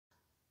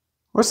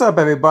What's up,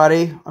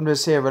 everybody? I'm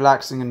just here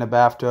relaxing in the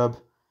bathtub,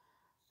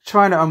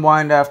 trying to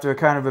unwind after a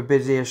kind of a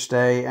busyish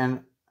day.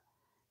 And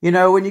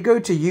when you go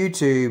to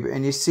YouTube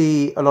and you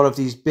see a lot of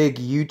these big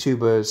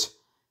YouTubers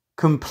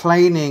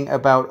complaining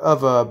about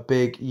other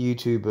big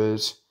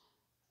YouTubers,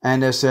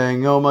 and they're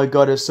saying, "Oh my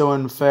God, it's so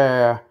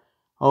unfair.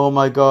 Oh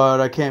my God,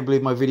 I can't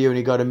believe my video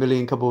only got a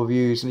million couple of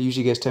views, and it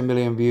usually gets 10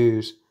 million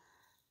views."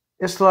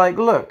 It's like,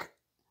 look,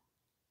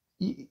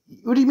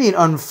 what do you mean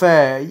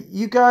unfair?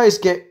 You guys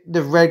get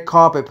the red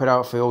carpet put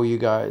out for all you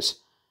guys.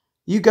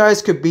 You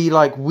guys could be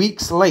like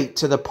weeks late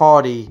to the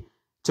party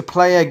to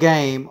play a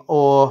game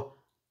or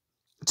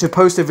to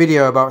post a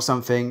video about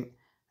something,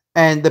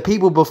 and the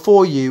people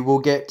before you will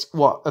get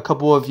what, a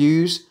couple of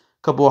views,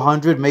 a couple of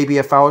hundred, maybe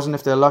 1,000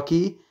 if they're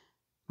lucky,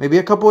 maybe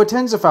a couple of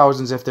tens of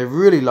thousands if they're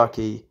really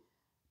lucky.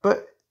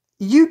 But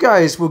you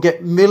guys will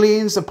get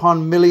millions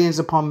upon millions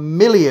upon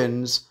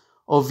millions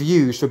of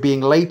views for being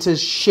late as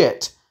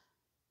shit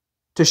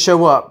to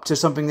show up to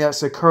something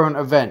that's a current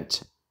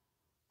event.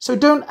 So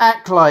don't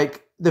act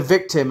like the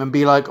victim and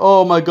be like,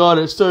 "Oh my God,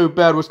 it's so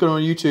bad what's going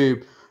on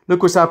YouTube.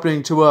 Look what's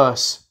happening to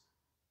us."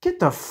 Get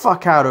the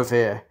fuck out of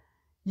here.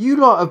 You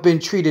lot have been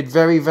treated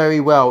very,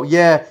 very well.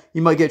 Yeah,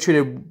 you might get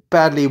treated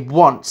badly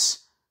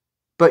once,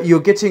 but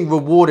you're getting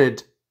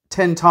rewarded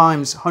 10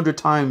 times, 100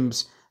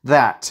 times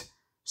that.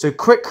 So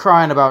quit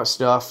crying about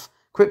stuff,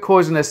 quit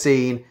causing a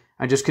scene,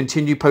 and just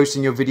continue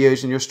posting your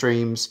videos and your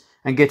streams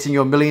and getting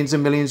your millions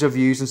and millions of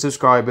views and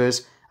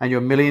subscribers and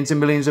your millions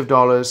and millions of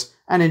dollars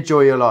and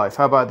enjoy your life.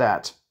 How about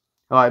that?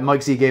 All right,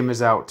 Mike Z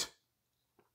Gamers out.